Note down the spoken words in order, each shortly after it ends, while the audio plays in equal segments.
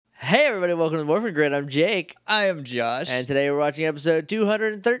Hey everybody, welcome to the Morphin Grid. I'm Jake. I am Josh. And today we're watching episode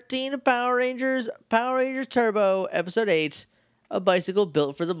 213 of Power Rangers Turbo, episode 8, A Bicycle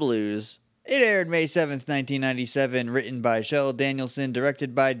Built for the Blues. It aired May 7th, 1997, written by Shel Danielson,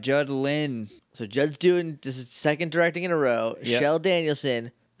 directed by Judd Lynn. So Judd's doing, this is second directing in a row. Yep. Shel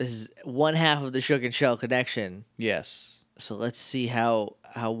Danielson, this is one half of the Shook and Shell connection. Yes. So let's see how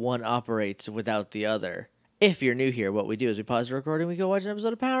one operates without the other. If you're new here, what we do is we pause the recording, we go watch an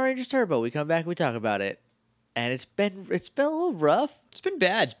episode of Power Rangers Turbo. We come back, we talk about it. And it's been a little rough. It's been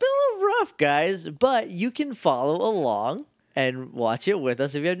bad. It's been a little rough, guys, but you can follow along and watch it with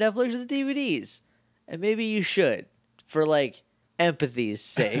us if you have Netflix or the DVDs. And maybe you should, for, like, empathy's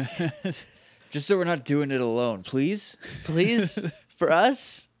sake. Just so we're not doing it alone, please? Please, for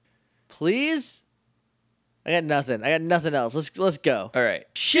us, please. I got nothing else. Let's go. All right.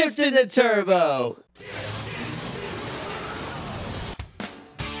 Shift into turbo.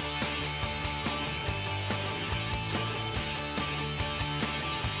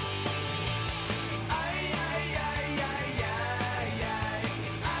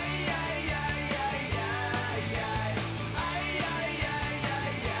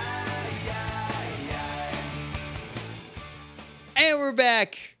 And we're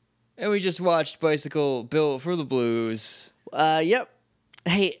back. And we just watched Bicycle Built for the Blues. Yep.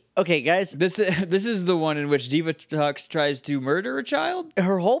 Hey, okay, guys. This is the one in which Diva Tux tries to murder a child?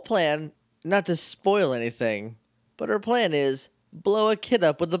 Her whole plan, not to spoil anything, but her plan is blow a kid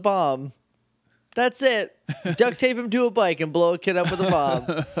up with a bomb. That's it. Duct tape him to a bike and blow a kid up with a bomb.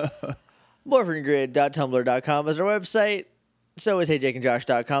 MorphinGrid.tumblr.com is our website. So is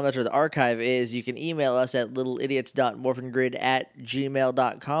HeyJakeandJosh.com. That's where the archive is. You can email us at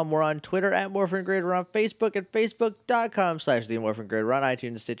littleidiots.morphingrid@gmail.com. We're on Twitter at MorphinGrid. We're on Facebook at Facebook.com/TheMorphinGrid. We're on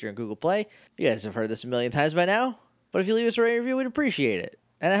iTunes, Stitcher, and Google Play. You guys have heard this a million times by now. But if you leave us a rating review, we'd appreciate it.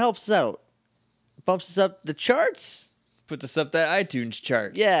 And it helps us out. It bumps us up the charts. Put us up that iTunes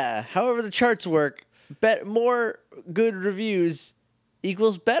chart. Yeah. However the charts work, more good reviews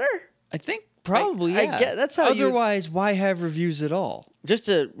equals better. I think probably, I yeah. get, that's how Otherwise, why have reviews at all? just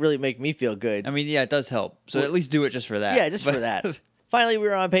to really make me feel good. I mean, yeah, it does help. So at least do it just for that. Yeah, just for that. Finally,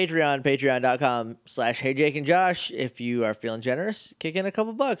 we're on Patreon, patreon.com/HeyJakeandJosh. If you are feeling generous, kick in a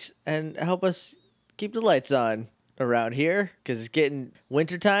couple bucks and help us keep the lights on around here because it's getting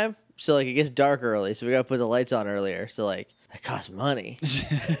wintertime. So, like, it gets dark early. So we got to put the lights on earlier. So, like, that costs money.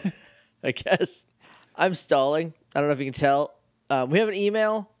 I guess. I'm stalling. I don't know if you can tell. We have an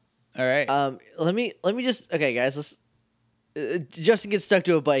email. All right. Let me just, okay, guys, let's, Justin gets stuck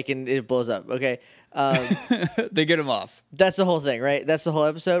to a bike and it blows up. Okay. They get him off. That's the whole thing, right? That's the whole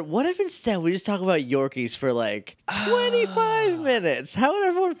episode. What if instead we just talk about Yorkies for like 25 minutes? How would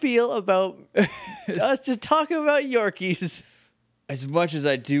everyone feel about us just talking about Yorkies? As much as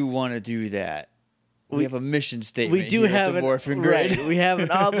I do want to do that, we have a mission statement. We do here have at the Morphin Grid. right, we have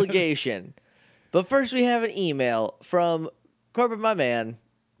an obligation. But first we have an email from Corbin, my man,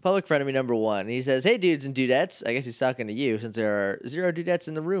 public frenemy number 1. He says, "Hey dudes and dudettes," I guess he's talking to you since there are 0 dudettes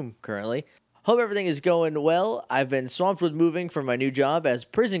in the room currently. "Hope everything is going well. I've been swamped with moving for my new job as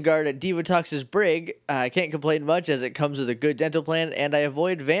prison guard at Diva Tux's Brig. I can't complain much as it comes with a good dental plan and I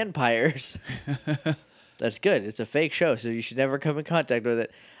avoid vampires." That's good. It's a fake show, so you should never come in contact with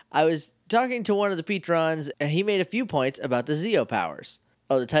it. "I was talking to one of the Patrons, and he made a few points about the Zeo powers."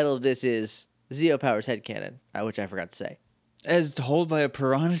 Oh, the title of this is Zeo Powers Headcanon, which I forgot to say. As told by a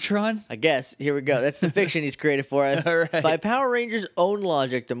Piranhatron? I guess. Here we go. That's the fiction he's created for us. All right. By Power Rangers' own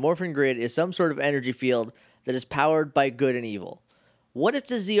logic, the Morphin Grid is some sort of energy field that is powered by good and evil. What if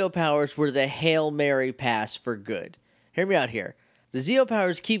the Zeo powers were the Hail Mary pass for good? Hear me out here. The Zeo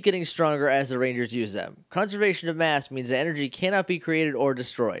powers keep getting stronger as the Rangers use them. Conservation of mass means that energy cannot be created or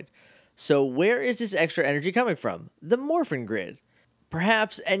destroyed. So where is this extra energy coming from? The Morphin Grid.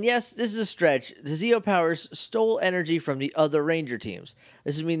 Perhaps, and yes, this is a stretch, the Zeo powers stole energy from the other Ranger teams.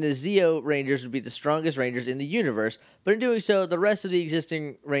 This would mean the Zeo Rangers would be the strongest Rangers in the universe, but in doing so, the rest of the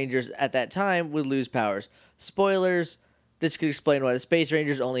existing Rangers at that time would lose powers. Spoilers, this could explain why the Space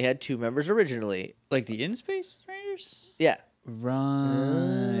Rangers only had 2 members originally. Like the In-Space Rangers? Yeah.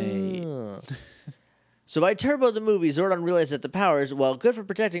 Right. So by Turbo the movie, Zordon realized that the powers, while good for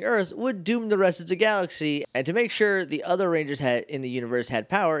protecting Earth, would doom the rest of the galaxy, and to make sure the other Rangers in the universe had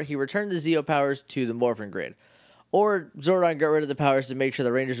power, he returned the Zeo powers to the Morphin Grid. Or Zordon got rid of the powers to make sure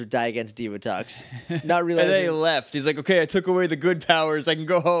the Rangers would die against Diva Tux. Not And realizing, then he left. He's like, okay, I took away the good powers. I can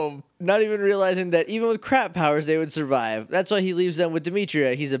go home. not even realizing that even with crap powers, they would survive. That's why he leaves them with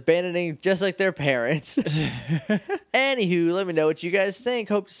Demetria. He's abandoning just like their parents. Anywho, let me know what you guys think.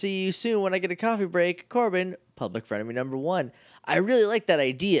 Hope to see you soon when I get a coffee break. Corbin, public frenemy number 1. I really like that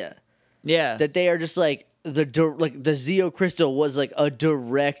idea. Yeah. That they are just like the Zeo crystal was like a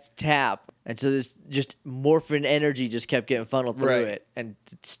direct tap, and so this just morphin energy just kept getting funneled through Right. it, and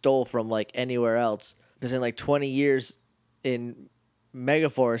it stole from like anywhere else. Because in like 20 years in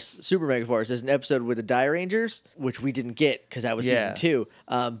Megaforce, Super Megaforce, there's an episode with the Die Rangers, which we didn't get because that was Yeah. season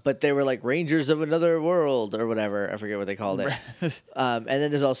 2. But they were like Rangers of another world or whatever. I forget what they called it. And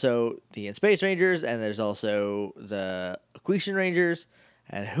then there's also the In Space Rangers, and there's also the Aquitian Rangers,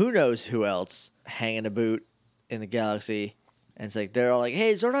 and who knows who else hanging a boot in the galaxy. And it's like they're all like,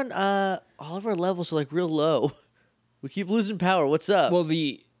 "Hey, Zordon, all of our levels are like real low. We keep losing power. What's up?" Well,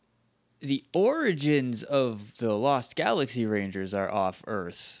 the origins of the Lost Galaxy Rangers are off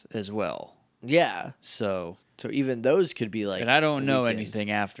Earth as well. Yeah. So even those could be like. and I don't know weakened.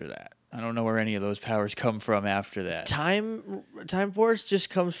 anything after that. I don't know where any of those powers come from after that. Time Force just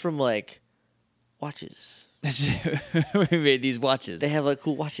comes from like watches. We made these watches. They have like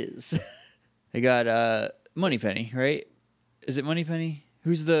cool watches. They got Moneypenny, right? Is it Moneypenny?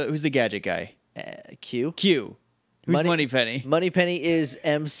 Who's the gadget guy? Q. Q. Who's Money- Moneypenny? Moneypenny is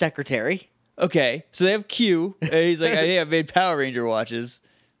M's secretary. Okay, so they have Q, and he's like, "Hey, I made Power Ranger watches,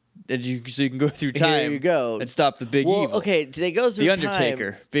 so you can go through time. Here you go. And stop the big Well, evil." okay, do they go through The time?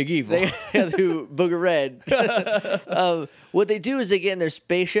 Undertaker, big evil. They go through Booger Red. What they do is they get in their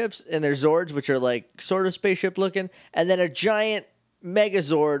spaceships and their Zords, which are like sort of spaceship looking, and then a giant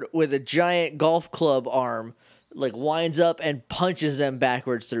Megazord with a giant golf club arm like winds up and punches them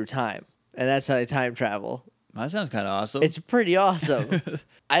backwards through time. And that's how they time travel. That sounds kind of awesome. It's pretty awesome.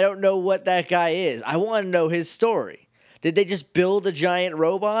 I don't know what that guy is. I want to know his story. Did they just build a giant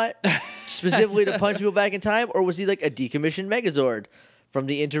robot specifically to punch people back in time, or was he like a decommissioned Megazord from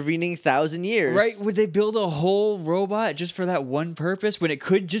the intervening 1,000 years? Right? Would they build a whole robot just for that one purpose when it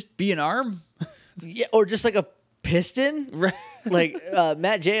could just be an arm? Yeah, or just like a piston. Right. Like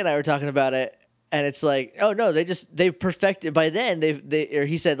Matt J and I were talking about it, and it's like, oh no, they've perfected by then.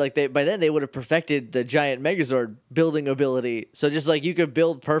 He said like by then they would have perfected the giant Megazord building ability. So just like you could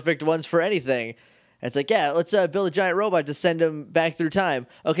build perfect ones for anything. And it's like, yeah, let's build a giant robot to send them back through time.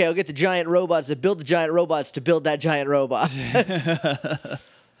 Okay, I'll get the giant robots to build the giant robots to build that giant robot.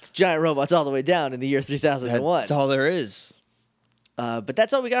 It's giant robots all the way down in the year 3001. That's all there is. But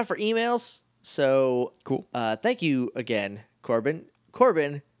that's all we got for emails. So Cool. Thank you again, Corbin.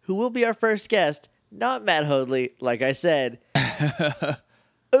 Corbin, who will be our first guest, not Matt Hoadley, like I said.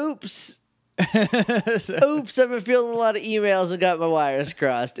 Oops. Oops, I've been feeling a lot of emails and got my wires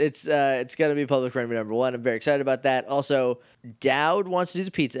crossed. It's gonna be Public Enemy #1. I'm very excited about that. Also, Dowd wants to do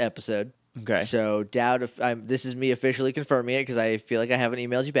the pizza episode. Okay. So Dowd, this is me officially confirming it because I feel like I haven't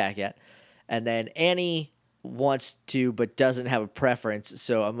emailed you back yet. And then Annie wants to but doesn't have a preference,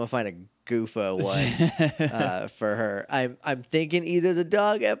 so I'm gonna find a goofa one for her. I'm thinking either the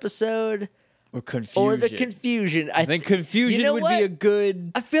dog episode Or confusion. or the confusion. I think confusion you know would what? be a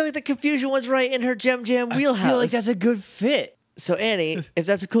good. I feel like the confusion one's right in her Gem wheelhouse. I feel like that's a good fit. So Annie, if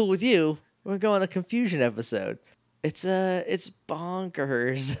that's cool with you, we're going on the confusion episode. It's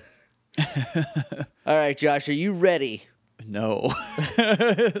bonkers. All right, Josh, are you ready? No.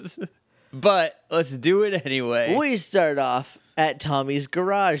 But let's do it anyway. We start off at Tommy's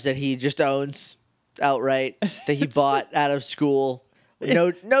garage that he just owns outright, that he bought out of school.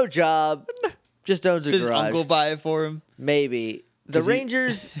 No job, just owns a Does his garage. uncle buy it for him? Maybe. The 'Cause he-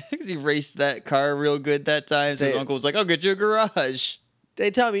 Rangers, Because he raced that car real good that time, so his They- uncle was like, "I'll get you a garage."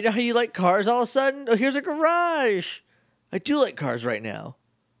 they tell me, you know how you like cars all of a sudden? Oh, here's a garage. I do like cars right now.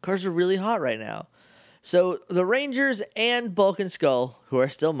 Cars are really hot right now. So the Rangers and Bulk and Skull, who are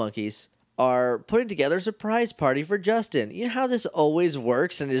still monkeys, are putting together a surprise party for Justin. You know how this always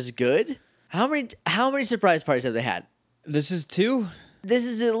works and is good? How many surprise parties have they had? This is 2? This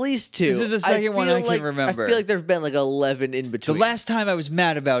is at least 2. This is the second one feel I can remember. I feel like there have been like 11 in The between. last time I was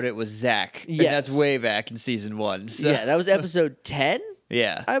mad about it was Zach. And Yes. that's way back in season 1. So, Yeah, that was episode 10,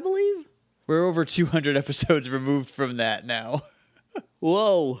 yeah. I believe. We're over 200 episodes removed from that now.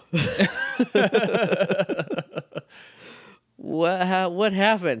 Whoa. What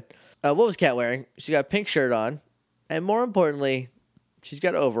happened? What was Kat wearing? She got a pink shirt on. And more importantly, she's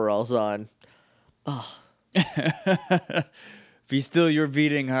got overalls on. Be still your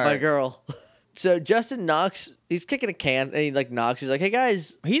beating heart. My girl. So Justin knocks. He's kicking a can, and he like knocks. He's like, "Hey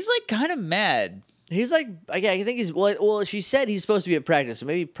guys." He's like kind of mad. He's like, yeah, I think he's well. She said he's supposed to be at practice, so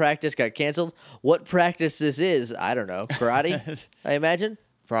maybe practice got canceled. What practice this is, I don't know. Karate, I imagine.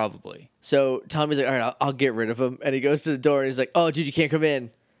 Probably. So Tommy's like, "All right, I'll get rid of him," and he goes to the door, and he's like, "Oh, dude, you can't come in."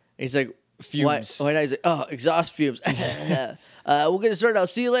 And he's like, Fumes. Why not? He's like, "Oh, exhaust fumes." We'll get it started. I'll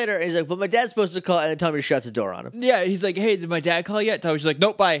see you later. And he's like, "But my dad's supposed to call," and then Tommy just shuts the door on him. Yeah, he's like, "Hey, did my dad call yet?" Tommy's like,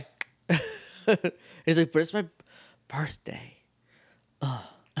 "Nope, bye." He's like, but it's my birthday. Oh.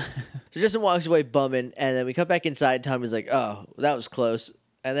 So Justin walks away bumming, and then we come back inside. Tommy's like, oh, that was close.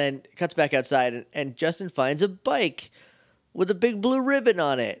 And then cuts back outside, and Justin finds a bike with a big blue ribbon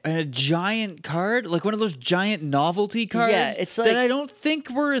on it. And a giant card? Like one of those giant novelty cards? Yeah, it's like... that I don't think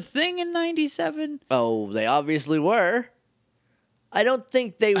were a thing in 97. Oh, they obviously were. I don't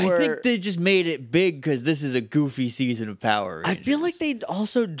think they were... I think they just made it big because this is a goofy season of Power Rangers. I feel like they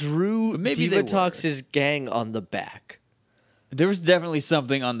also drew Maybe they Divatox's gang on the back. There was definitely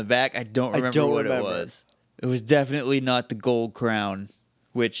something on the back. I don't remember what it was. It was definitely not the gold crown,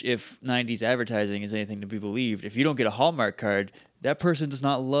 which, if 90s advertising is anything to be believed, if you don't get a Hallmark card, that person does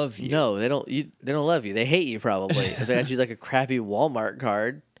not love you. No, they don't. They don't love you. They hate you probably. If they got you like a crappy Walmart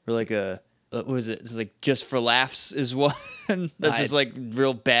card or like a what was it? It's like Just for Laughs is one. That's just like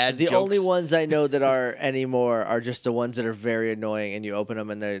real bad. The jokes. only ones I know that are anymore are just the ones that are very annoying, and you open them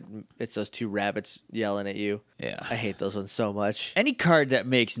and it's those two rabbits yelling at you. Yeah, I hate those ones so much. Any card that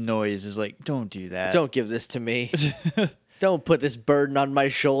makes noise is like, don't do that. Don't give this to me. Don't put this burden on my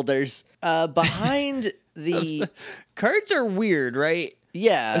shoulders. Behind the cards are weird, right?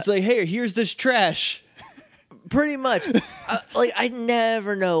 Yeah, it's like, hey, here's this trash. Pretty much. Like, I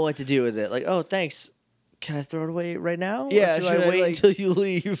never know what to do with it. Like, oh, thanks. Can I throw it away right now? Yeah, or do I wait until you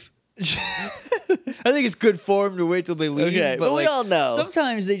leave? I think it's good form to wait till they leave. Okay, but we all know.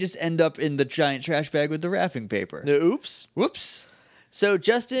 Sometimes they just end up in the giant trash bag with the wrapping paper. No, oops. Whoops. So,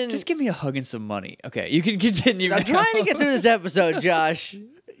 Justin... Just give me a hug and some money. Okay, you can continue. I'm trying to get through this episode, Josh.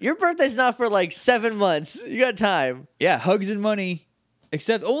 Your birthday's not for like 7 months. You got time. Yeah, hugs and money.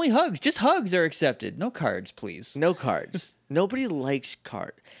 Except only hugs. Just hugs are accepted. No cards, please. No cards. Nobody likes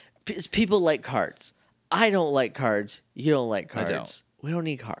cards. People like cards. I don't like cards. You don't like cards. I don't. We don't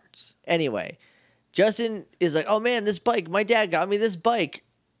need cards. Anyway, Justin is like, oh man, this bike. My dad got me this bike,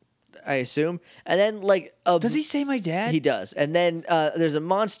 I assume. And then like... does he say my dad? He does. And then there's a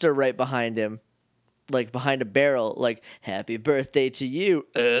monster right behind him. Like behind a barrel. Like, happy birthday to you.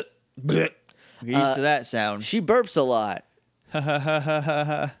 Get used to that sound. She burps a lot.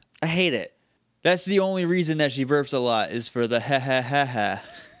 I hate it. That's the only reason that she burps a lot is for the ha ha ha ha.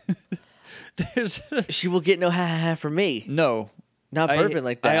 She will get no ha ha ha from me. No. Not burping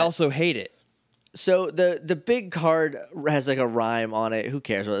like that. I also hate it. So the big card has like a rhyme on it. Who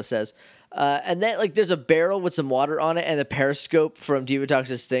cares what it says? And then like there's a barrel with some water on it, and the periscope from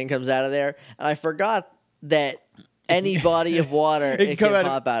Divatox's thing comes out of there. And I forgot that any body of water it can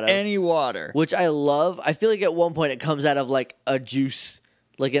pop out of any water, which I love. I feel like at one point it comes out of like a juice,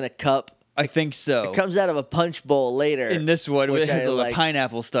 like in a cup. I think so. It comes out of a punch bowl later. In this one, which has a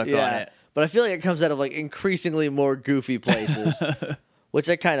pineapple stuck on it. But I feel like it comes out of like increasingly more goofy places, which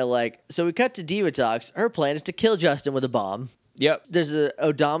I kind of like. So we cut to Divatox. Her plan is to kill Justin with a bomb. Yep. There's an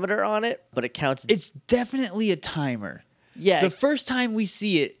odometer on it, but it counts. It's definitely a timer. Yeah. The first time we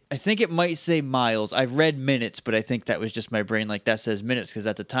see it, I think it might say miles. I've read minutes, but I think that was just my brain. Like, that says minutes because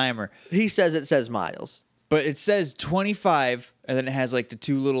that's a timer. He says it says miles. But it says 25, and then it has like the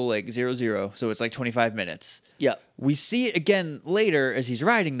two little like 00, so it's like 25 minutes. Yep. We see it again later as he's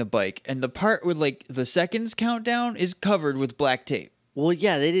riding the bike, and the part with like the seconds countdown is covered with black tape. Well,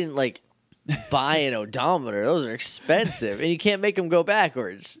 yeah, they didn't like buy an odometer. Those are expensive, and you can't make them go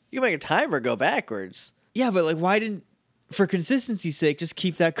backwards. You can make a timer go backwards. Yeah, but like, why didn't, for consistency's sake, just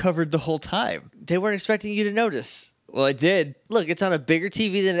keep that covered the whole time? They weren't expecting you to notice. Well, I did. Look, it's on a bigger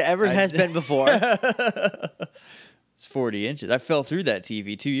TV than it ever has been before. It's 40 inches. I fell through that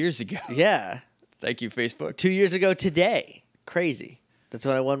TV 2 years ago. Yeah. Thank you, Facebook. 2 years ago today. Crazy. That's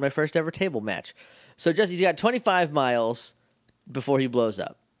when I won my first ever table match. So Jesse's got 25 miles before he blows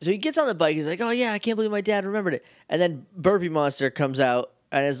up. So he gets on the bike. He's like, oh, yeah, I can't believe my dad remembered it. And then Burpee Monster comes out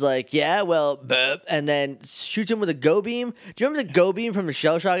and is like, yeah, well, burp. And then shoots him with a go beam. Do you remember the go beam from the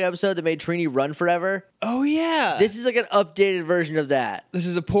Shell Shock episode that made Trini run forever? Oh, yeah. This is like an updated version of that. This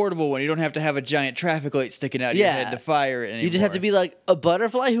is a portable one. You don't have to have a giant traffic light sticking out of your head to fire it anymore. You just have to be like a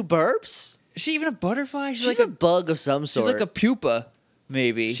butterfly who burps? Is she even a butterfly? She's like a bug of some sort. She's like a pupa,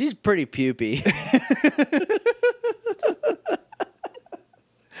 maybe. She's pretty pupy.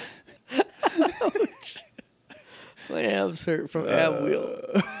 My abs hurt from ab wheel.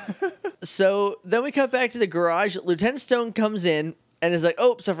 So then we cut back to the garage. Lieutenant Stone comes in and is like,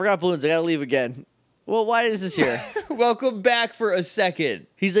 oops, I forgot balloons. I gotta leave again. Well, why is this here? Welcome back for a second.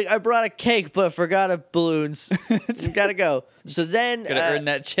 He's like, I brought a cake, but forgot of balloons. Gotta go. So then... Gotta earn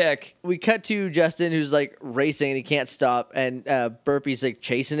that check. We cut to Justin, who's like racing and he can't stop. And Burpee's like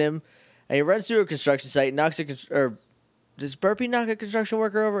chasing him. And he runs through a construction site, knocks a... Does Burpee knock a construction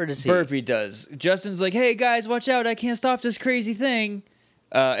worker over, or does he? Burpee does. Justin's like, hey, guys, watch out. I can't stop this crazy thing.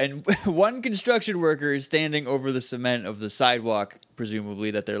 And one construction worker is standing over the cement of the sidewalk,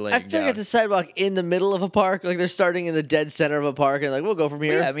 presumably, that they're laying I feel down. like it's a sidewalk in the middle of a park. Like they're starting in the dead center of a park and like, we'll go from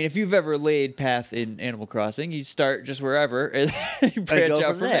here. Yeah, I mean, if you've ever laid path in Animal Crossing, you start just wherever and you branch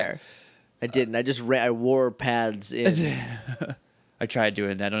out from there. I didn't. I just I wore pads in. I tried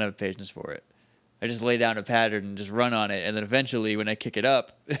doing that. I don't have patience for it. I just lay down a pattern and just run on it, and then eventually, when I kick it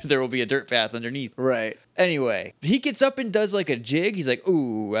up, there will be a dirt path underneath. Right. Anyway, he gets up and does like a jig. He's like,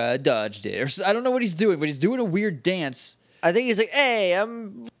 "Ooh, I dodged it." Or I don't know what he's doing, but he's doing a weird dance. I think he's like, "Hey,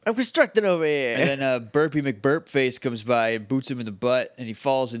 I'm constructing over here." And then Burpy McBurpface comes by and boots him in the butt, and he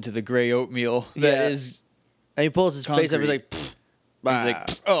falls into the gray oatmeal that is. And he pulls his face up. He's like, He's like,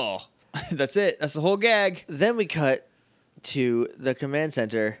 "Oh, that's it. That's the whole gag." Then we cut to the command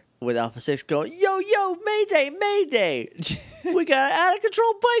center with Alpha 6 going, yo, Mayday, Mayday. We got an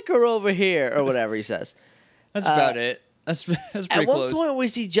out-of-control biker over here, or whatever he says. That's about it. That's pretty close. At one point, we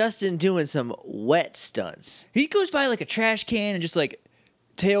see Justin doing some wet stunts. He goes by like a trash can and just like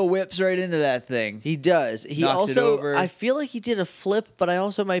tail whips right into that thing. He does. He Knocks also, it over. I feel like he did a flip, but I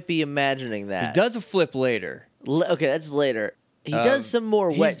also might be imagining that. He does a flip later. Okay, that's later. He does some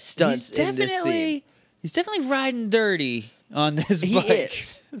more wet stunts in this scene. He's definitely riding dirty on this bike. He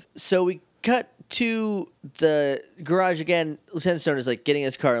is. So we cut to the garage again. Lieutenant Stone is like getting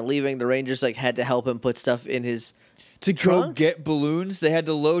his car and leaving. The Rangers like had to help him put stuff in his trunk. Go get balloons. They had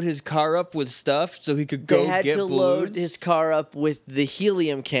to load his car up with stuff so he could go get balloons. They had to load his car up with the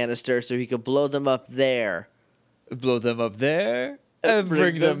helium canister so he could blow them up there. Blow them up there and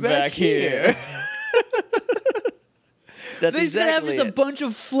bring them back here. He's gonna have just a bunch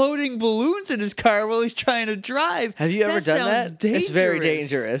of floating balloons in his car while he's trying to drive. Have you ever done that? Dangerous. It's very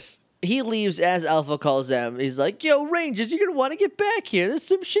dangerous. He leaves as Alpha calls them. He's like, "Yo, Rangers, you're gonna want to get back here. There's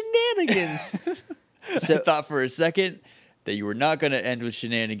some shenanigans." I thought for a second that you were not gonna end with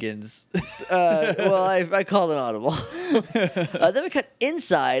shenanigans. Well, I called an audible. Then we cut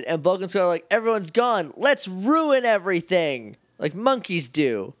inside, and Bulk and Scar are like, "Everyone's gone. Let's ruin everything like monkeys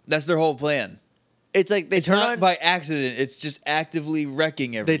do." That's their whole plan. It's like they turn on by accident. It's just actively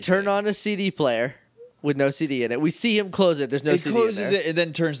wrecking everything. They turn on a CD player with no CD in it. We see him close it. There's no CD in there. He closes it and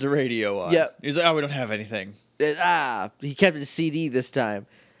then turns the radio on. Yep. He's like, "Oh, we don't have anything." He kept his CD this time.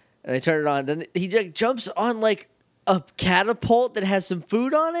 And they turn it on. Then he jumps on like a catapult that has some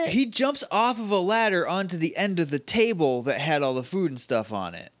food on it. He jumps off of a ladder onto the end of the table that had all the food and stuff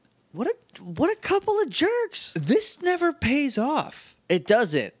on it. What a couple of jerks. This never pays off. It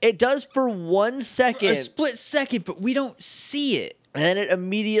doesn't. It does for 1 second. For a split second, but we don't see it. And then it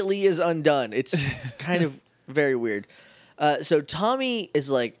immediately is undone. It's kind of very weird. So Tommy is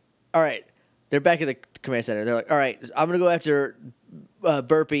like, all right, they're back at the command center. They're like, all right, I'm going to go after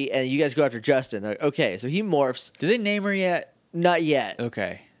Burpy, and you guys go after Justin. They're like, okay, so he morphs. Do they name her yet? Not yet.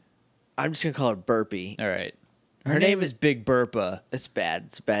 Okay. I'm just going to call her Burpy. All right. Her name is Big Burpa. It's bad.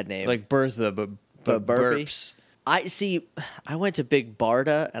 It's a bad name. Like Bertha, but Burpy. Burps. I went to Big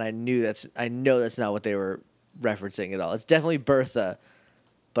Barda, and I know that's not what they were referencing at all. It's definitely Bertha,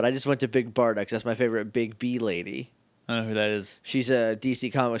 but I just went to Big Barda because that's my favorite Big B lady. I don't know who that is. She's a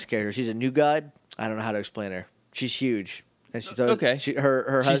DC Comics character. She's a new god. I don't know how to explain her. She's huge, and she's okay.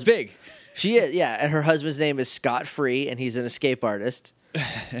 Her she's big. She is, yeah. And her husband's name is Scott Free, and he's an escape artist.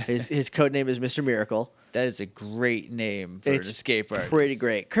 His code name is Mr. Miracle. That is a great name for an escape artist. Pretty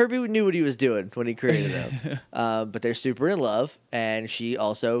great. Kirby knew what he was doing when he created them. But they're super in love, and she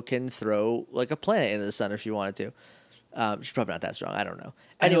also can throw like a planet into the sun if she wanted to. She's probably not that strong. I don't know.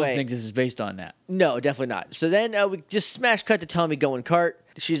 Anyway, I don't think this is based on that. No, definitely not. So then we just smash cut to Tommy going kart.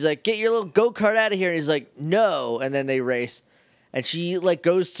 She's like, "Get your little go-kart out of here." And he's like, "No." And then they race. And she like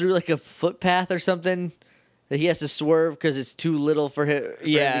goes through like a footpath or something that he has to swerve because it's too little for him, him to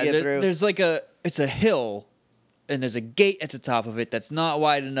get through. There's like it's a hill, and there's a gate at the top of it that's not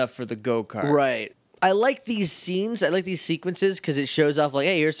wide enough for the go-kart. Right. I like these scenes. I like these sequences because it shows off like,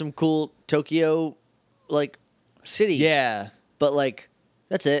 hey, here's some cool Tokyo, like, city. Yeah. But like,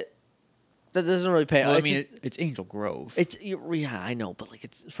 that's it. That doesn't really pay. Well, I mean, it's Angel Grove. Yeah, I know, but like,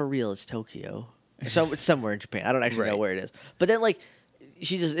 it's for real. It's Tokyo. So it's somewhere in Japan. I don't actually know where it is. But then like, it's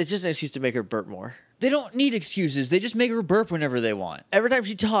just an excuse to make her burp more. They don't need excuses. They just make her burp whenever they want. Every time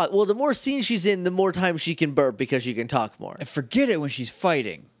she talks, well, the more scenes she's in, the more time she can burp because she can talk more. And forget it when she's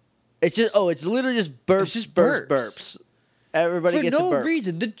fighting. It's just it's literally just burps, it's just burps. Everybody gets a burp. For no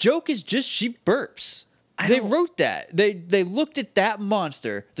reason. The joke is just she burps. They wrote that. They looked at that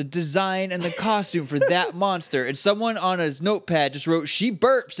monster, the design and the costume for that monster, and someone on a notepad just wrote, "She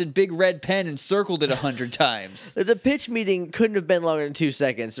burps" in big red pen and circled it 100 times. The pitch meeting couldn't have been longer than 2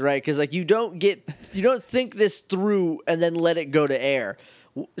 seconds, right? Because like you don't think this through and then let it go to air.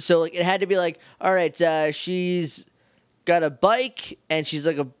 So like it had to be like, all right, she's got a bike and she's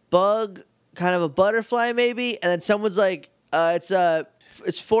like a bug, kind of a butterfly maybe, and then someone's like, it's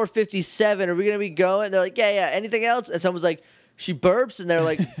 4:57. Are we gonna be going? And they're like, yeah. Anything else? And someone's like, she burps, and they're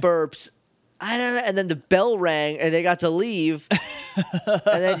like, burps. I don't know. And then the bell rang, and they got to leave, and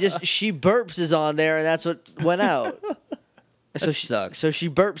then just she burps is on there, and that's what went out. That sucks. So she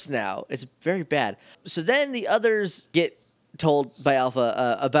burps now. It's very bad. So then the others get told by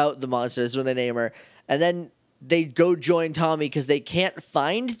Alpha about the monsters when they name her, and then they go join Tommy because they can't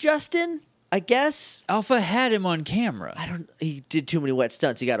find Justin, I guess. Alpha had him on camera. He did too many wet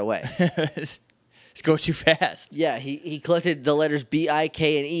stunts. He got away. Just go too fast. Yeah, he collected the letters B, I,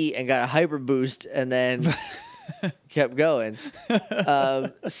 K, and E and got a hyper boost and then kept going.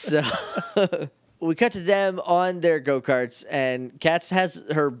 So we cut to them on their go-karts, and Katz has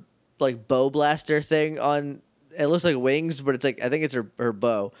her like bow blaster thing on. It looks like wings, but it's like I think it's her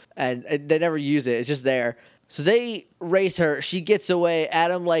bow, and they never use it. It's just there. So they race her. She gets away.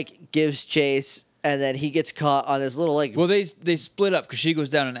 Adam like gives chase, and then he gets caught on this little like. Well, they split up because she goes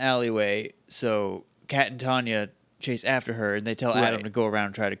down an alleyway. So Kat and Tanya chase after her, and they tell Adam to go around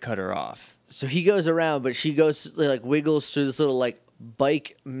and try to cut her off. So he goes around, but she goes like wiggles through this little like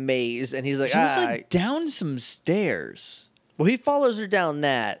bike maze, and he's like, she was like down some stairs. Well, he follows her down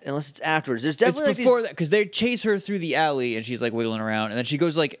that, unless it's afterwards. There's definitely it's before that, because they chase her through the alley, and she's like wiggling around, and then she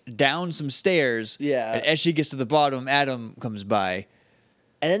goes like down some stairs. Yeah. And as she gets to the bottom, Adam comes by.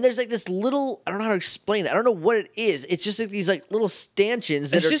 And then there's like this little, I don't know how to explain it. I don't know what it is. It's just like these like little stanchions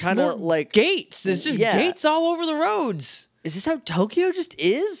that are kind of like gates. There's just gates all over the roads. Is this how Tokyo just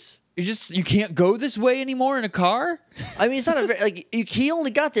is? You can't go this way anymore in a car? I mean, it's not a very, like he only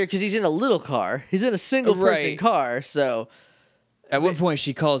got there because he's in a little car. He's in a single person car, so. At one point,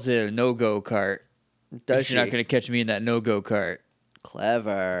 she calls it a no-go kart. Does she? You're not going to catch me in that no-go kart.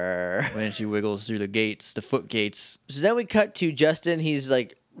 Clever. When she wiggles through the gates, the foot gates. So then we cut to Justin. He's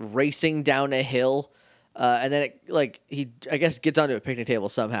like racing down a hill. And then he I guess gets onto a picnic table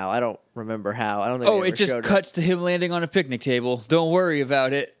somehow. I don't remember how. I don't think. Oh, it just cuts to him landing on a picnic table. Don't worry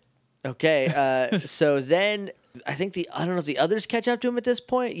about it. Okay. So then I think I don't know if the others catch up to him at this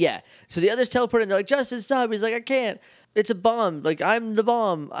point. Yeah. So the others teleport and they're like, Justin, stop. He's like, I can't. It's a bomb. Like, I'm the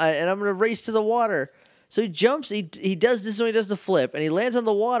bomb, and I'm gonna race to the water. So he jumps. He does this when he does the flip, and he lands on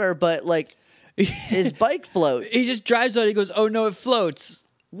the water. But like, his bike floats. He just drives on. He goes, "Oh no, it floats."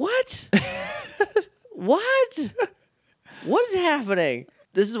 What? What? What is happening?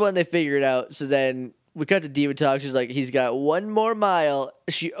 This is when they figure it out. So then we cut to Diva Talk. She's like, he's got 1 more mile.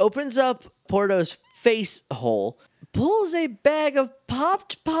 She opens up Porto's face hole, pulls a bag of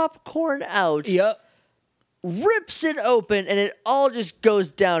popped popcorn out. Yep. Rips it open, and it all just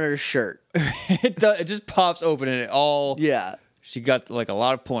goes down her shirt. It just pops open, and it all... Yeah. She got, like, a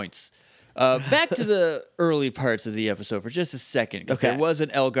lot of points. Back to the early parts of the episode for just a second, because there was an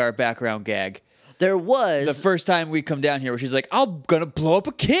Elgar background gag. There was. The first time we come down here where she's like, I'm gonna blow up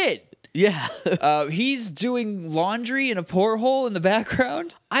a kid. Yeah. He's doing laundry in a porthole in the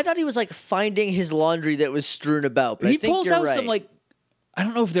background. I thought he was, like, finding his laundry that was strewn about, but he I think pulls you're out right. some, like... I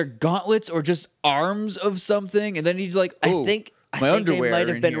don't know if they're gauntlets or just arms of something, and then he's like, "Oh, I think underwear." They might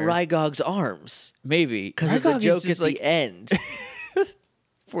have been here. Rygog's arms, maybe because of the joke at the end.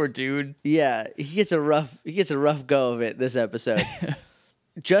 Poor dude. Yeah, he gets a rough go of it this episode.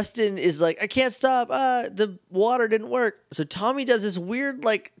 Justin is like, I can't stop. The water didn't work, so Tommy does this weird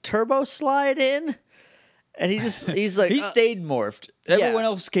like turbo slide in, and he's like, he stayed morphed. Everyone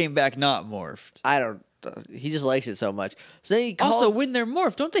else came back not morphed. He just likes it so much. So then he calls, also, when they're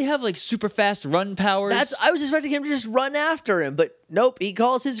morphed, don't they have like super fast run powers? I was expecting him to just run after him, but nope. He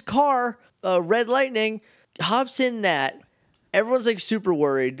calls his car Red Lightning, hops in that. Everyone's like super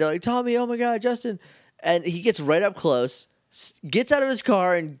worried. They're like, Tommy, oh my God, Justin. And he gets right up close, gets out of his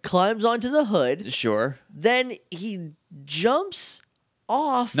car and climbs onto the hood. Sure. Then he jumps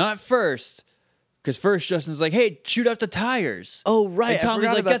off. Not first. Because first Justin's like, hey, shoot out the tires. Oh, right. And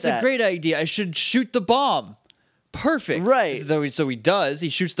Tommy's like, that's a great idea. I should shoot the bomb. Perfect. Right. So he does. He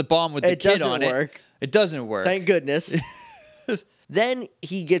shoots the bomb with the kid on it. It doesn't work. It doesn't work. Thank goodness. Then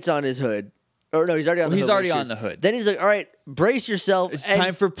he gets on his hood. Or no, he's already on the hood. He's already on the hood. Then he's like, all right, brace yourself. It's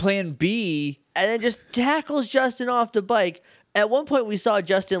time for plan B. And then just tackles Justin off the bike. At one point, we saw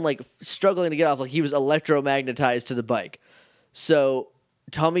Justin like struggling to get off, like he was electromagnetized to the bike. So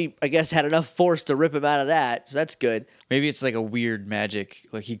Tommy, I guess, had enough force to rip him out of that, so that's good. Maybe it's like a weird magic,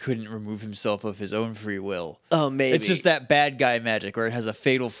 like he couldn't remove himself of his own free will. Oh, maybe. It's just that bad guy magic where it has a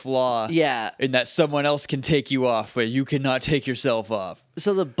fatal flaw. Yeah. In that someone else can take you off, but you cannot take yourself off.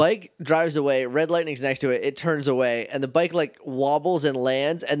 So the bike drives away, Red Lightning's next to it, it turns away, and the bike like wobbles and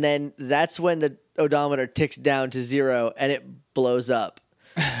lands, and then that's when the odometer ticks down to 0 and it blows up.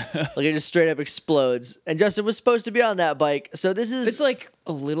 Like it just straight up explodes. And Justin was supposed to be on that bike. So this is... It's like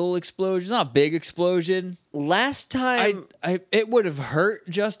a little explosion. It's not a big explosion. Last time... It would have hurt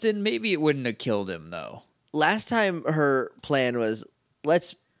Justin. Maybe it wouldn't have killed him, though. Last time her plan was,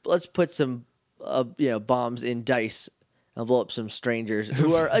 let's put some bombs in dice and blow up some strangers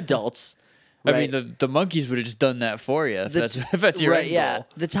who are adults. Right? I mean, the monkeys would have just done that for you if that's your end goal. Yeah.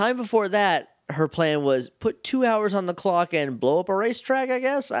 The time before that, her plan was put 2 hours on the clock and blow up a racetrack, I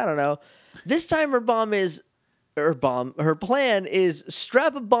guess. I don't know. This time her plan is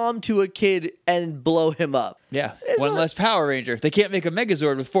strap a bomb to a kid and blow him up. Yeah. One less Power Ranger. They can't make a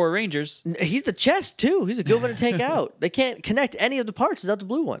Megazord with 4 Rangers. He's the chest, too. He's a good one to take out. They can't connect any of the parts without the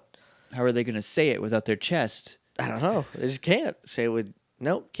blue one. How are they going to say it without their chest? I don't know. They just can't.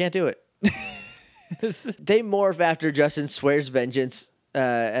 Nope, can't do it. They morph after Justin swears vengeance,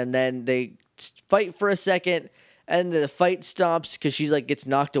 and then they fight for a second, and the fight stops because she like gets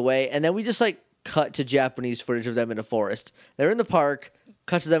knocked away, and then we just like cut to Japanese footage of them in a forest. They're in the park,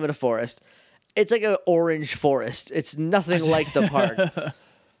 cut to them in a forest. It's like an orange forest. It's nothing like the park.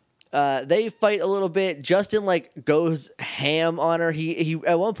 They fight a little bit. Justin like goes ham on her. He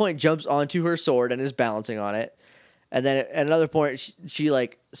at one point jumps onto her sword and is balancing on it, and then at another point she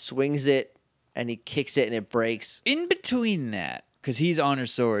like swings it and he kicks it and it breaks. In between that, because he's on her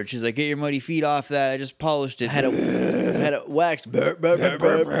sword, she's like, "Get your muddy feet off that. I just polished it." Had it waxed. Burp, burp, burp,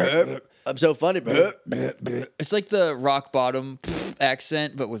 burp, burp. I'm so funny. Burp. It's like the rock bottom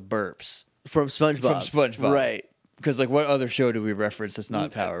accent, but with burps. From SpongeBob. Right. Because, like, what other show do we reference that's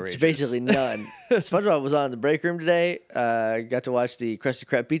not Power Rangers? Basically none. SpongeBob was on in the break room today. Got to watch the Krusty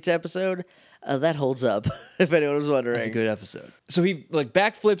Krab Pizza episode. That holds up, if anyone was wondering. That's a good episode. So he, like,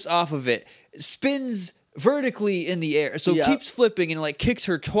 backflips off of it, spins vertically in the air, so keeps flipping and, like, kicks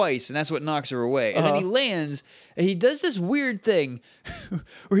her twice, and that's what knocks her away. And then he lands, and he does this weird thing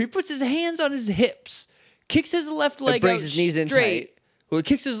where he puts his hands on his hips, kicks his left leg out his knees in straight. tight. Well, he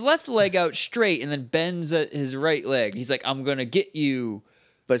kicks his left leg out straight and then bends at his right leg. He's like, "I'm gonna get you."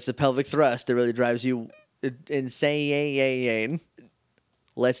 But it's the pelvic thrust that really drives you insane.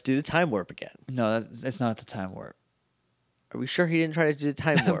 Let's do the time warp again. No, that's not the time warp. Are we sure he didn't try to do the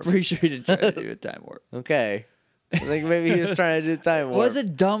time warp? I'm pretty sure he didn't try to do a time warp. Okay. I think maybe he was trying to do the time warp. It was a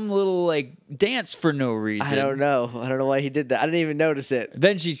dumb little, like, dance for no reason. I don't know. I don't know why he did that. I didn't even notice it.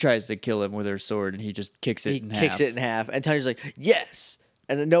 Then she tries to kill him with her sword, and he just kicks it in half. He kicks it in half. And Tanya's like, yes!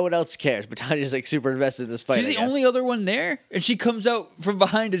 And then no one else cares, but Tanya's like super invested in this fight. She's the only other one there, and she comes out from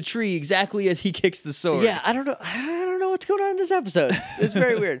behind a tree exactly as he kicks the sword. Yeah, I don't know what's going on in this episode. It's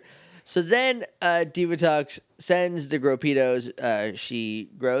very weird. So then Divatox sends the Gropedos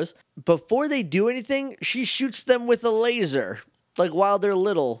she grows. Before they do anything, she shoots them with a laser, like while they're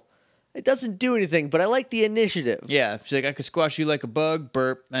little. It doesn't do anything, but I like the initiative. Yeah, she's like, "I could squash you like a bug,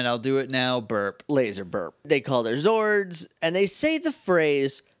 burp, and I'll do it now, burp." Laser burp. They call their Zords, and they say the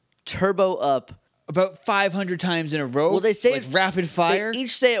phrase turbo up about 500 times in a row. Well, they say like rapid fire. They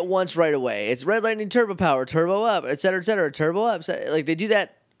each say it once right away. It's Red Lightning turbo power, turbo up, etc., turbo up. Like they do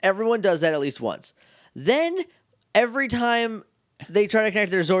that. Everyone does that at least once. Then every time they try to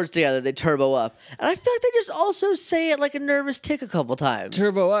connect their Zords together, they turbo up. And I feel like they just also say it like a nervous tick a couple times.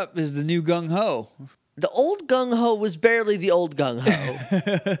 Turbo up is the new gung ho. The old gung ho was barely the old gung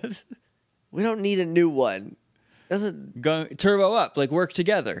ho. We don't need a new one. Turbo up, like work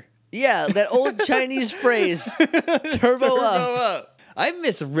together. Yeah, that old Chinese phrase. Turbo up. I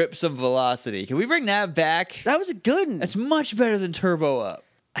miss rip some velocity. Can we bring that back? That was a good one. That's much better than turbo up.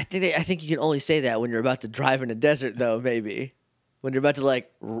 I think you can only say that when you're about to drive in a desert, though. Maybe when you're about to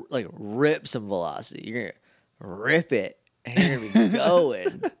like rip some velocity, you're gonna rip it and you're gonna be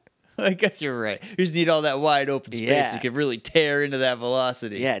going. I guess you're right. You just need all that wide open space. Yeah. You can really tear into that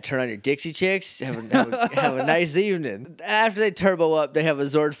velocity. Yeah, turn on your Dixie Chicks. Have a nice evening. After they turbo up, they have a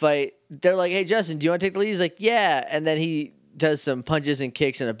Zord fight. They're like, "Hey, Justin, do you want to take the lead?" He's like, "Yeah," and then he does some punches and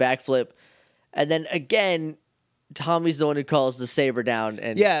kicks and a backflip, and then again. Tommy's the one who calls the saber down.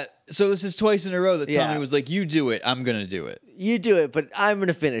 And yeah, so this is twice in a row that Tommy was like, "You do it, I'm going to do it. You do it, but I'm going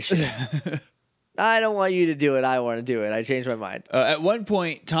to finish it." I don't want you to do it, I want to do it. I changed my mind. At one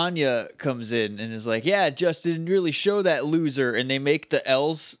point, Tanya comes in and is like, "Yeah, Justin didn't really show that loser," and they make the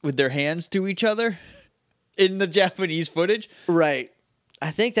L's with their hands to each other in the Japanese footage. Right.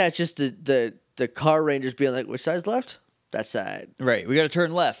 I think that's just the car rangers being like, which side's left? That side. Right. We got to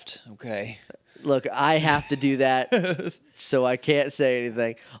turn left. Okay. Look, I have to do that, so I can't say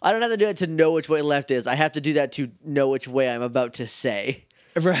anything. I don't have to do it to know which way left is. I have to do that to know which way I'm about to say.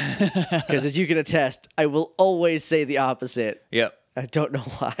 Because as you can attest, I will always say the opposite. Yep. I don't know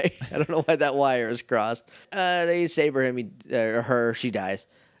why. I don't know why that wire is crossed. They saber him, or her, she dies.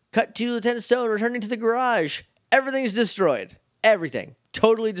 Cut to Lieutenant Stone returning to the garage. Everything's destroyed. Everything.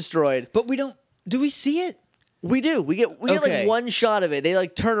 Totally destroyed. But we don't... Do we see it? We do. We get like one shot of it. They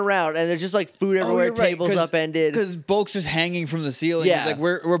like turn around and there's just like food everywhere, tables upended. Because Bulk's just hanging from the ceiling. Yeah. He's like,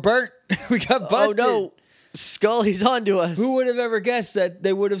 we're burnt. We got busted. Oh no. Skull, he's on to us. Who would have ever guessed that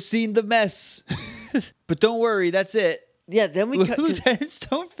they would have seen the mess? But don't worry, that's it. Yeah, then we cut. Lieutenant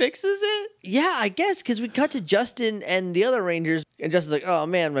Stone fixes it? Yeah, I guess, because we cut to Justin and the other Rangers, and Justin's like, oh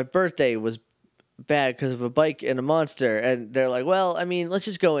man, my birthday was bad because of a bike and a monster. And they're like, well, I mean, let's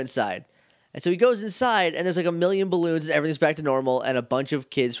just go inside. And so he goes inside, and there's like a million balloons, and everything's back to normal, and a bunch of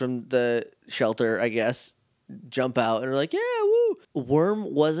kids from the shelter, I guess, jump out, and are like, yeah, woo.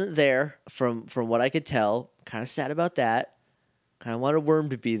 Worm wasn't there, from what I could tell. Kind of sad about that. Kind of wanted Worm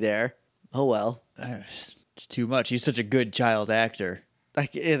to be there. Oh well. It's too much. He's such a good child actor.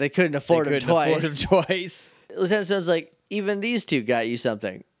 They couldn't afford him twice. Lieutenant Stone's like, even these two got you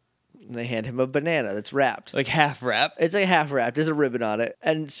something. And they hand him a banana that's wrapped. Like half wrapped? It's like half wrapped. There's a ribbon on it.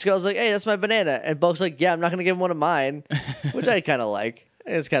 And Skull's like, hey, that's my banana. And Bulk's like, yeah, I'm not going to give him one of mine. Which I kind of like.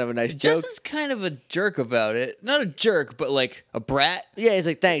 It's kind of a nice joke. Justin's kind of a jerk about it. Not a jerk, but like a brat. Yeah, he's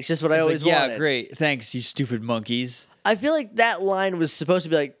like, thanks, just what I always wanted. Yeah, great. Thanks, you stupid monkeys. I feel like that line was supposed to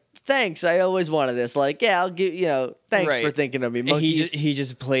be like, thanks, I always wanted this. Like, yeah, I'll give, thanks for thinking of me, monkeys. He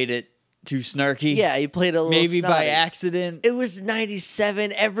just played it too snarky. Yeah, he played a little maybe snotty. by accident. It was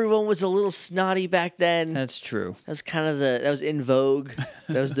 97. Everyone was a little snotty back then. That's true. That was kind of that was in vogue.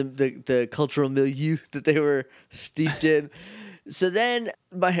 That was the cultural milieu that they were steeped in. So then,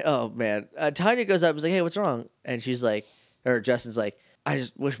 Tanya goes up and is like, hey, what's wrong? And she's like, or Justin's like, I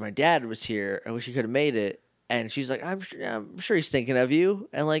just wish my dad was here. I wish he could have made it. And she's like, I'm sure he's thinking of you.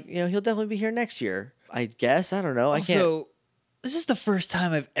 And like, he'll definitely be here next year. I guess. I don't know. I can't. This is the first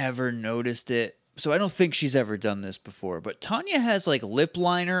time I've ever noticed it. So I don't think she's ever done this before. But Tanya has like lip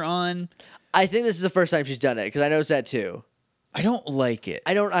liner on. I think this is the first time she's done it because I noticed that too. I don't like it.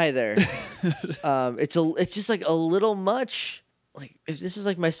 I don't either. It's just like a little much. Like if this is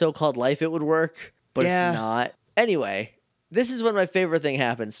like my so-called life, it would work, but it's not. Anyway, this is when my favorite thing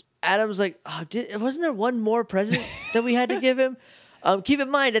happens. Adam's like, oh, wasn't there one more present that we had to give him? Keep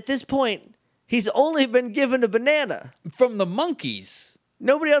in mind, at this point, he's only been given a banana. From the monkeys.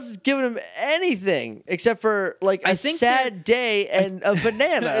 Nobody else has given him anything except for like a sad day and a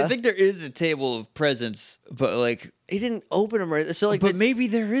banana. I think there is a table of presents, but like he didn't open them or so. Like, but maybe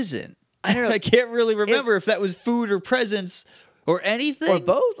there isn't. I don't know. I can't really remember if that was food or presents or anything or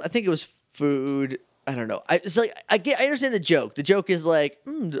both. I think it was food. I don't know. It's like I understand the joke. The joke is like,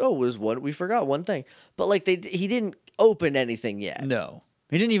 was one we forgot one thing, but like he didn't open anything yet. No,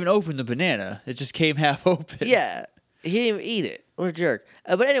 he didn't even open the banana. It just came half open. Yeah, he didn't even eat it. What a jerk.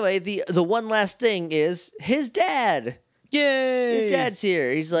 But anyway, the one last thing is his dad. Yay! His dad's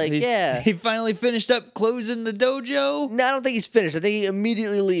here. He's like, yeah. He finally finished up closing the dojo. No, I don't think he's finished. I think he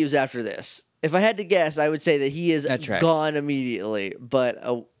immediately leaves after this. If I had to guess, I would say that he is gone immediately. But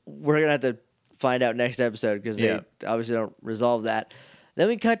we're gonna have to find out next episode because they obviously don't resolve that. Then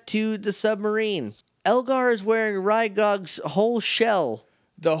we cut to the submarine. Elgar is wearing Rygog's whole shell.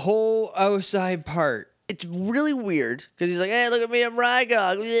 The whole outside part. It's really weird because he's like, hey, look at me, I'm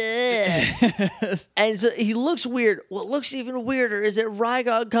Rygog. And so he looks weird. What looks even weirder is that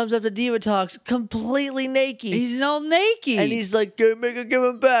Rygog comes up to Divatox completely naked. He's all naked. And he's like, give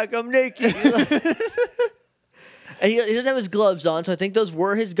him back, I'm naked. And he doesn't have his gloves on, so I think those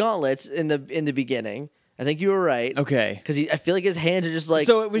were his gauntlets in the beginning. I think you were right. Okay. Because I feel like his hands are just like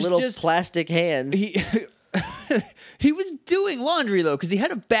little plastic hands. He was doing laundry, though, because he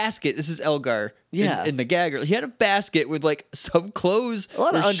had a basket. This is Elgar in the gag reel. He had a basket with like some clothes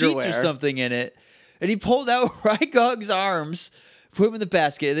or sheets or something in it. And he pulled out Rygog's arms, put him in the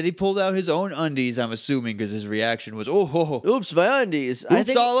basket, and then he pulled out his own undies, I'm assuming, because his reaction was, oops, my undies.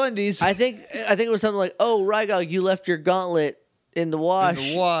 All undies. I think it was something like, oh, Rygog, you left your gauntlet in the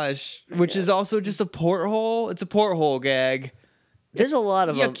wash. Which is also just a porthole. It's a porthole gag. There's a lot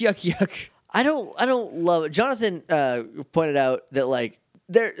of them. Yuck. I don't love it. Jonathan pointed out that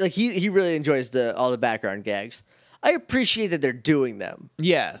he really enjoys all the background gags. I appreciate that they're doing them.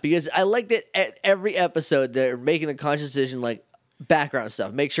 Yeah. Because I like that at every episode they're making the conscious decision, like background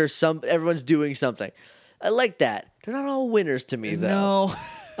stuff. Make sure everyone's doing something. I like that. They're not all winners to me, though. No,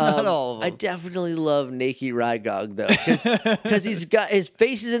 not all of them. I definitely love Nakey Rygog, though, because he's got his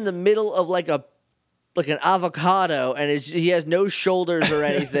face is in the middle of like an avocado, and he has no shoulders or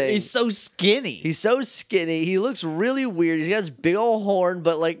anything. He's so skinny. He's so skinny. He looks really weird. He's got this big old horn,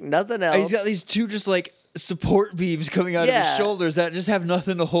 but like nothing else. And he's got these two just like support beams coming out of his shoulders that just have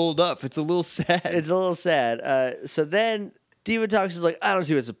nothing to hold up. It's a little sad. It's a little sad. So then Divatox is like, I don't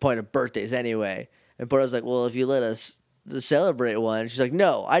see what's the point of birthdays anyway. And Borto's like, well, if you let us celebrate one. She's like,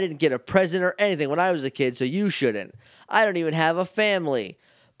 no, I didn't get a present or anything when I was a kid, so you shouldn't. I don't even have a family.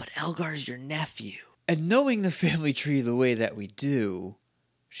 But Elgar's your nephew. And knowing the family tree the way that we do,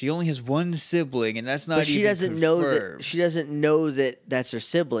 she only has one sibling, and that's not but she even doesn't confirmed. know that. She doesn't know that that's her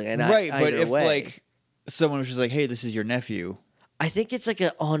sibling. And right, but if way. like someone was just like, "Hey, this is your nephew," I think it's like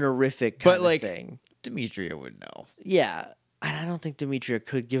an honorific kind of thing. Demetria would know. Yeah, and I don't think Demetria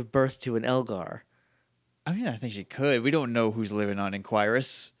could give birth to an Elgar. I mean, I think she could. We don't know who's living on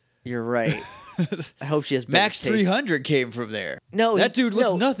Inquirus. You're right. I hope she has Max 300 came from there. No, that dude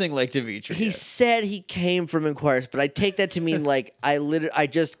looks nothing like Demetria. He said he came from Inquirus, but I take that to mean like I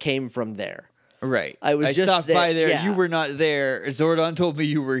just came from there. Right. I just stopped there. by there. Yeah. You were not there. Zordon told me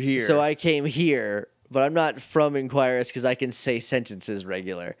you were here. So I came here, but I'm not from Inquirus because I can say sentences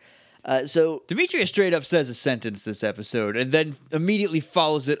regular. So Demetria straight up says a sentence this episode and then immediately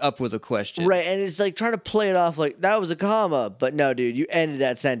follows it up with a question. Right, and it's like trying to play it off like that was a comma, but no, dude, you ended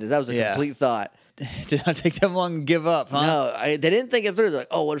that sentence. That was a complete thought. Did not take them long to give up, huh? No, they didn't think it through. They're like,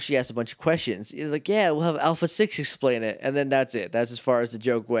 oh, what if she asked a bunch of questions? You're like, yeah, we'll have Alpha 6 explain it, and then that's it. That's as far as the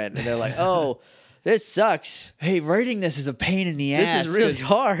joke went. And they're like, oh, this sucks. Hey, writing this is a pain in the ass. This is really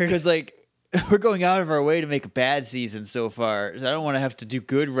hard. Because, like, we're going out of our way to make a bad season so far. So I don't want to have to do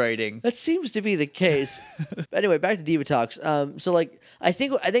good writing. That seems to be the case. Anyway, back to Divatox. So like, I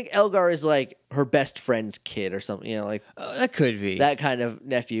think Elgar is like her best friend's kid or something. You know, like that could be that kind of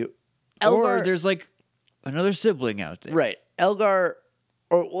nephew. Or there's like another sibling out there, right? Elgar,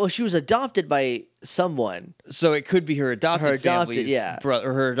 she was adopted by someone, so it could be her adopted brother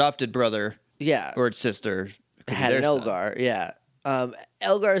or her adopted brother, or sister had an Elgar,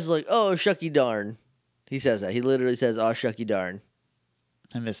 Elgar's like, oh, shucky darn. He says that. He literally says, oh, shucky darn.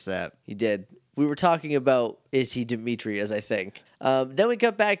 I missed that. He did. We were talking about, is he Demetrius, I think. Then we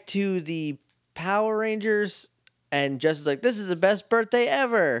cut back to the Power Rangers, and Justin's like, this is the best birthday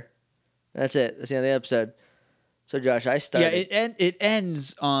ever. That's it. That's the end of the episode. So, Josh, I started. Yeah, it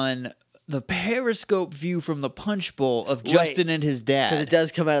ends on the periscope view from the punch bowl of Justin and his dad. Because it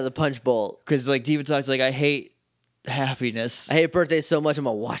does come out of the punch bowl. Because, like, Divatox like, I hate happiness. I hate birthdays so much, I'm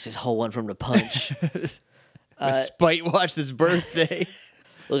going to watch this whole one from the punch. Spite watch this birthday.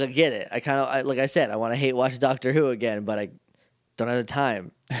 Look, I get it. Like I said, I want to hate watch Doctor Who again, but I don't have the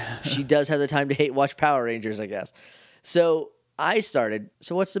time. She does have the time to hate watch Power Rangers, I guess. So I started.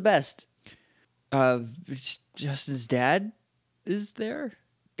 So what's the best? Justin's dad is there.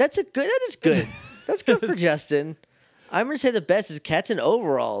 That is good. That's good for Justin. I'm gonna say the best is Cats in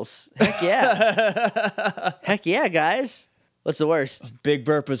Overalls. Heck yeah. Heck yeah, guys. What's the worst? Big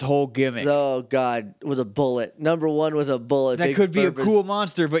Burpa's whole gimmick. Oh, God. With a bullet. Number one with a bullet. That could be a cool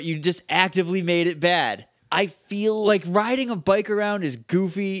monster, but you just actively made it bad. I feel like riding a bike around is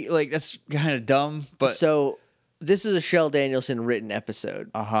goofy. Like, that's kind of dumb. But so, this is a Shel Danielson written episode.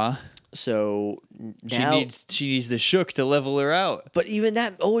 Uh-huh. So, now... She needs the shook to level her out. But even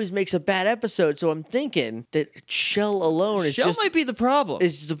that always makes a bad episode, so I'm thinking that Shel alone is Shel might be the problem.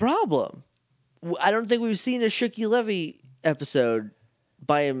 Is the problem. I don't think we've seen a Shooky Levy episode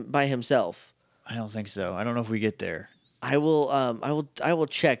by himself. I don't think so. I don't know if we get there. I will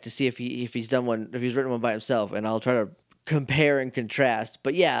check to see if he's done one, if he's written one by himself, and I'll try to compare and contrast.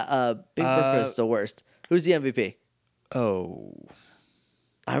 But yeah, Big Burpa is the worst. Who's the MVP? Oh,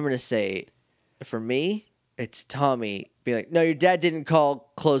 I'm gonna say, for me, it's Tommy being like, "No, your dad didn't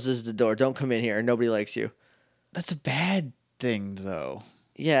call. Closes the door. Don't come in here. Nobody likes you." That's a bad thing, though.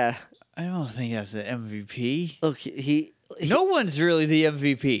 Yeah, I don't think that's an MVP. Look, he no one's really the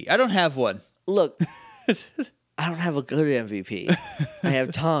MVP. I don't have one. Look, I don't have a good MVP. I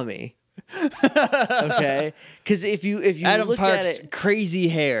have Tommy. Okay, because if you Adam look Park's at it, crazy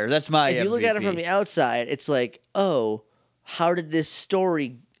hair. That's my. If you MVP. look at it from the outside, it's like, oh, how did this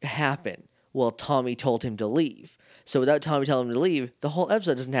story happen? Well, Tommy told him to leave. So without Tommy telling him to leave, the whole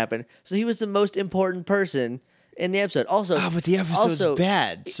episode doesn't happen. So he was the most important person in the episode. Also, but the episode's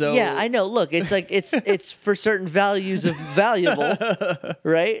bad. So yeah, I know. Look, it's like it's for certain values of valuable,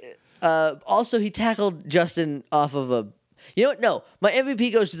 right? Also, he tackled Justin off of a. You know what? No, my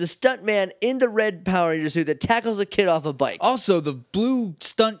MVP goes to the stuntman in the red Power Ranger suit that tackles a kid off a bike. Also, the blue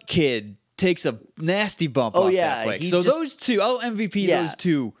stunt kid takes a nasty bump Oh, off yeah, that quick. he So just- those two, I'll MVP Yeah. those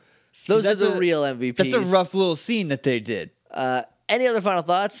two. Those are That's the a- real MVPs. That's a rough little scene that they did. Any other final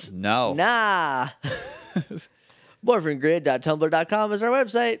thoughts? No. Nah. morphingrid.tumblr.com is our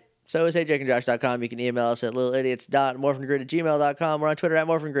website. So is heyjakeandjosh.com. You can email us at littleidiots.morphingrid@gmail.com. We're on Twitter at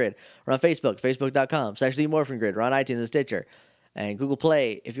morphingrid. We're on Facebook, facebook.com/themorphingrid. We're on iTunes and Stitcher and Google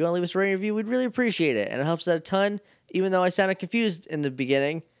Play. If you want to leave us a rating review, we'd really appreciate it. And it helps out a ton, even though I sounded confused in the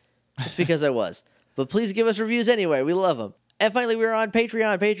beginning. It's because I was. But please give us reviews anyway. We love them. And finally, we're on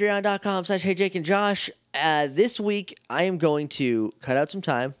Patreon, patreon.com/heyjakeandjosh. This week, I am going to cut out some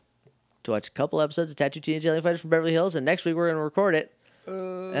time to watch a couple episodes of Tattoo Teenage Alien Fighters from Beverly Hills, and next week we're going to record it.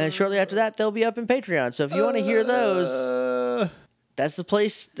 And shortly after that, they'll be up in Patreon. So if you want to hear those, that's the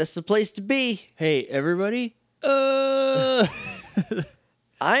place. That's the place to be. Hey, everybody.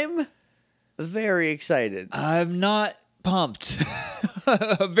 I'm very excited. I'm not pumped.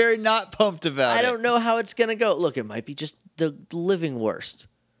 I'm very not pumped about it. I don't know how it's going to go. Look, it might be just the living worst.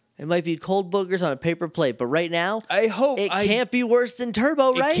 It might be cold boogers on a paper plate, but right now, I hope it can't be worse than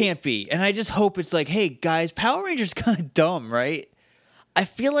Turbo, right? It can't be. And I just hope it's like, hey, guys, Power Rangers kind of dumb, right? I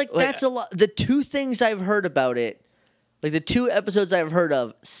feel like that's a lot. The two things I've heard about it, like the 2 episodes I've heard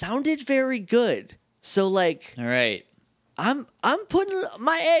of, sounded very good. So like, All right. I'm putting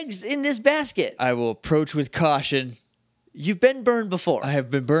my eggs in this basket. I will approach with caution. You've been burned before. I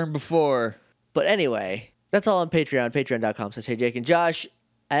have been burned before. But anyway, that's all on Patreon, patreon.com/heyjakeandjosh.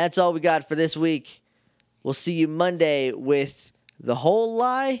 And that's all we got for this week. We'll see you Monday with The Whole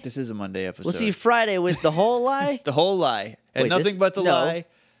Lie. This is a Monday episode. We'll see you Friday with The Whole Lie. The Whole Lie. And Wait, nothing but the no. lie.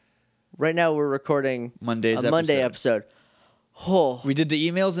 Right now we're recording Monday's a Monday episode. Oh, We did the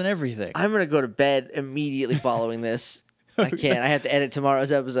emails and everything. I'm going to go to bed immediately following this. I can't. I have to edit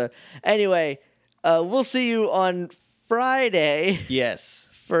tomorrow's episode. Anyway, we'll see you on Friday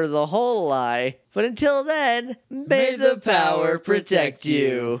Yes. for The Whole Lie. But until then, may the power protect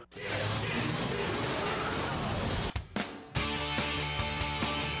you.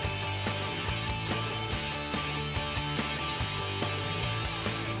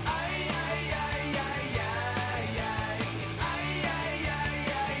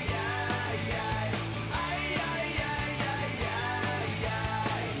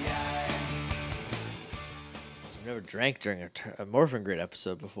 I've never drank during a Morphin Grid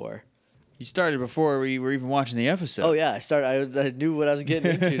episode before. You started before we were even watching the episode. Oh yeah, I knew what I was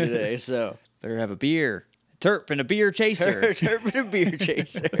getting into today, so Better have a beer. Terp and a beer chaser. Turpin' a beer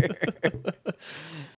chaser.